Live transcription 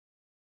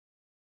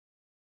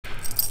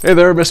Hey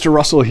there, Mr.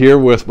 Russell here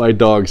with my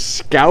dog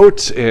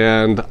Scout,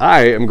 and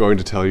I am going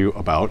to tell you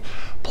about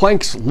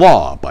Planck's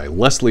Law by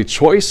Lesley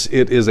Choice.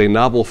 It is a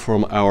novel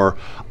from our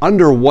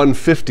under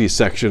 150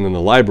 section in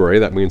the library.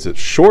 That means it's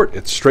short,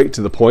 it's straight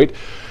to the point.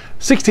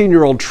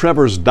 16-year-old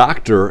Trevor's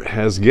doctor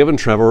has given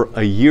Trevor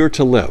a year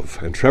to live,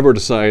 and Trevor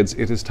decides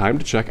it is time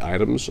to check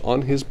items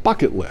on his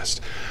bucket list,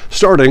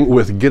 starting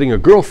with getting a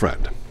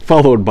girlfriend,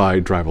 followed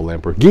by drive a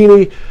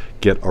Lamborghini,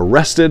 get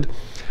arrested.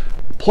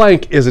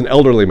 Planck is an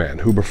elderly man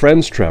who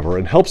befriends Trevor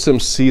and helps him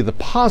see the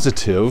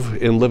positive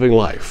in living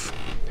life.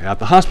 At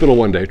the hospital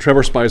one day,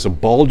 Trevor spies a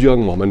bald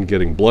young woman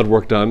getting blood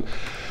work done.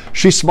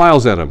 She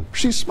smiles at him.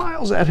 She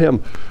smiles at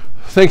him.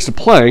 Thanks to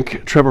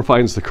Planck, Trevor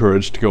finds the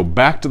courage to go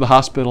back to the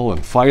hospital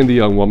and find the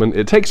young woman.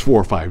 It takes 4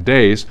 or 5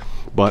 days,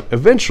 but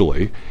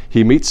eventually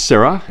he meets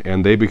Sarah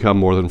and they become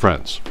more than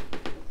friends.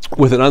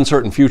 With an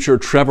uncertain future,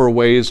 Trevor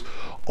weighs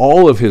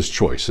all of his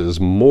choices,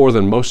 more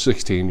than most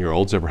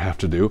 16-year-olds ever have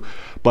to do,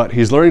 but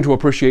he's learning to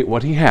appreciate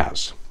what he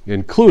has,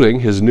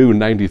 including his new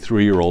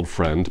 93-year-old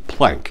friend,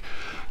 Planck.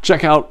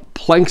 Check out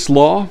Planck's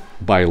Law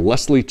by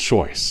Lesley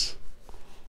Choice.